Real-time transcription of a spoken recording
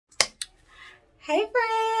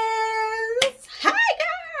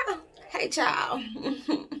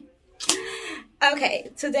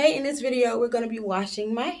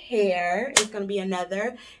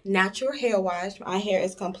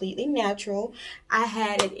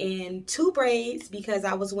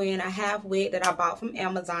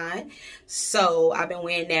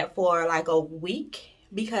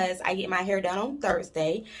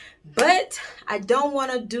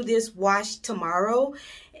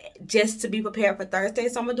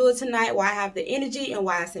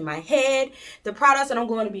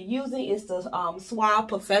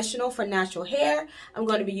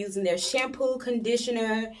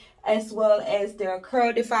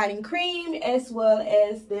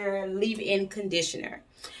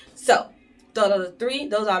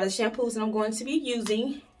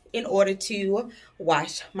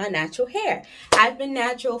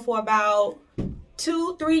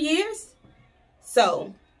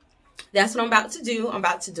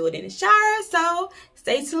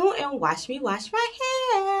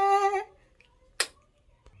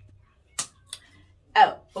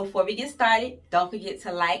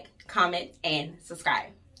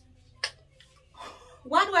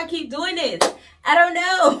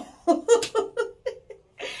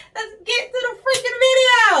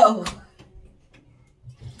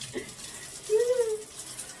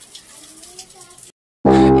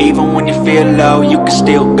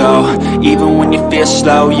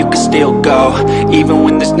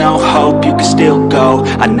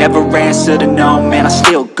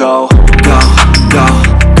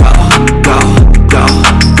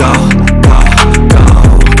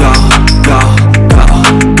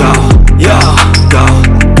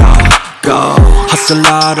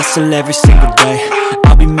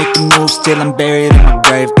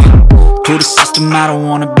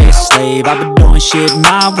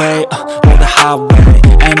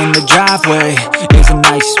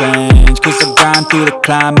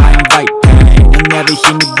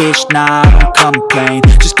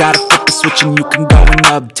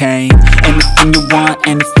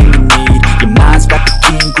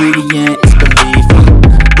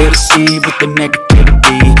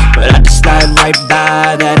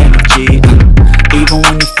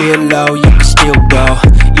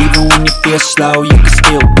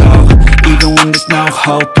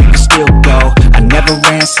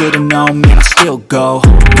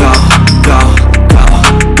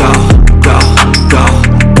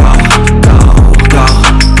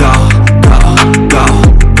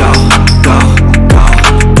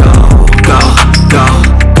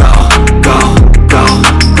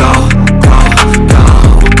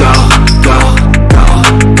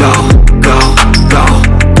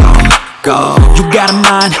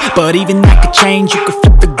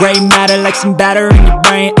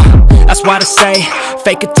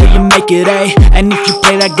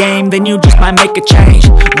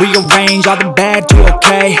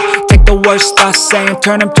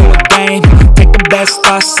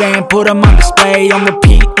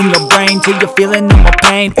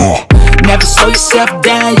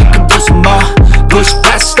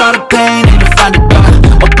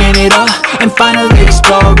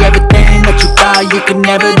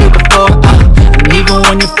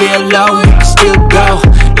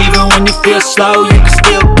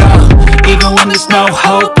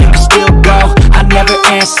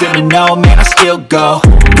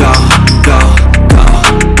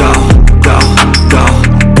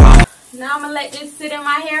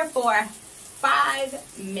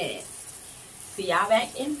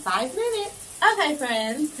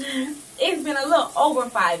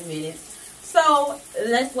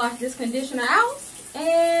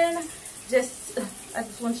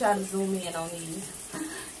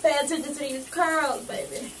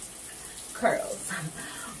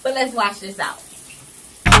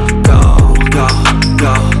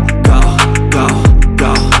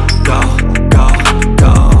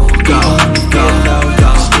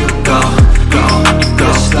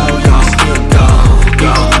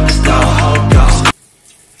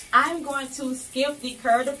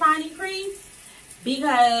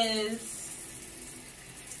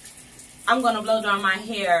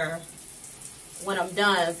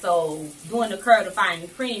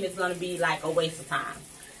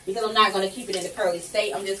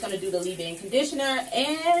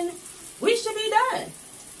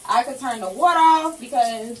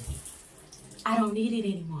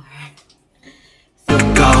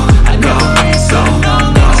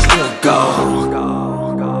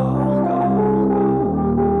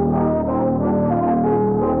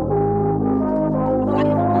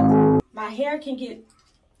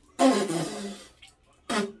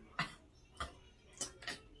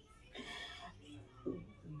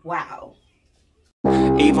Wow.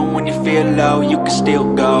 Even when you feel low, you can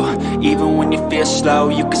still go. Even when you feel slow,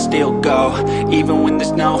 you can still go. Even when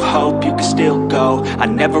there's no hope, you can still go. I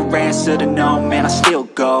never answer to no, man, I still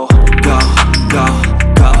go. Go, go,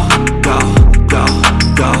 go, go, go,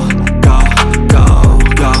 go, go, go, go,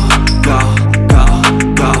 go, go,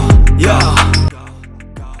 go, yo.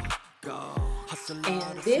 And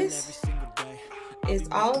this is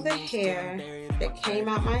all the hair that came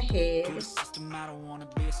out my head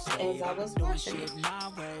as I was washing it.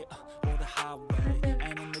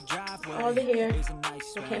 All the hair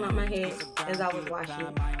that came out my head as I was washing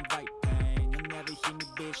it.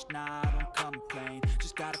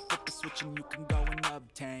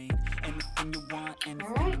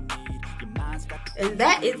 Alright. And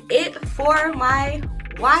that is it for my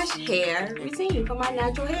wash hair routine for my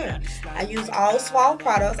natural hair. I use all Suave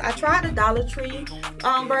products. I tried the Dollar Tree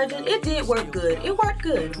version. It did work good. It worked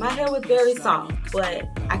good. My hair was very soft, but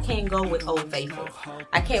I can't go with Old Faithful.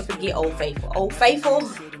 I can't forget Old Faithful. Old Faithful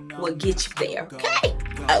will get you there. Okay?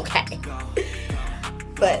 Okay.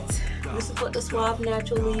 But this is what the Suave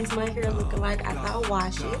Natural leaves my hair looking like after I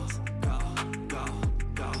wash it.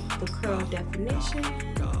 The curl definition,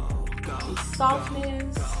 the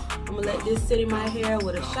softness. I'm gonna let this sit in my hair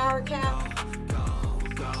with a shower cap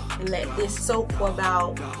and let this soak for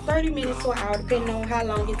about 30 minutes to an hour, depending on how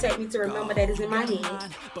long it takes me to remember that it's in my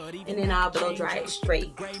head. And then I'll blow dry it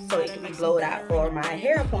straight so it can be blowed out for my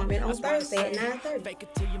hair appointment on Thursday at 9:30.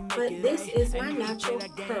 But this is my natural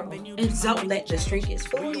curl. And don't let the streakers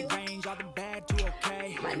fool you.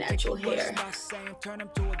 My natural hair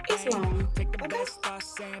is long. Okay?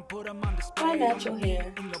 My natural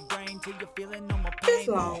hair is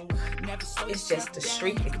long. It's just the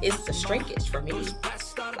streak. It's the shrinkage for me.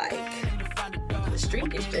 Like, the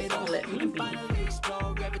shrinkage just don't let me be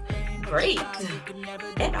great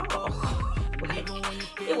at all. Like,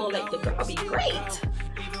 it won't let the girl be great.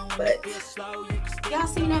 But y'all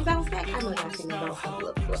seen that bounce back? I know y'all seen that bounce back.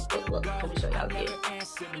 Look, look, look, look. Let me show y'all again.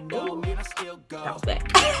 Ooh, bounce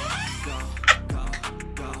back.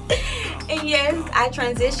 And yes, I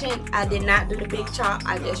transitioned. I did not do the big chop.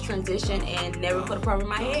 I just transitioned and never put a perm in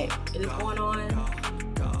my head. It is going on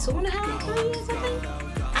 2.5, 3 years,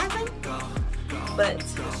 I think. But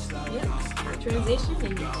yeah, I transitioned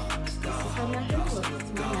and this is how my hair looks.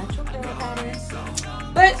 It's my natural curl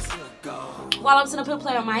pattern. But while I'm still putting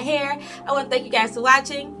play on my hair, I want to thank you guys for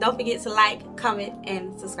watching. Don't forget to like, comment,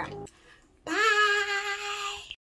 and subscribe.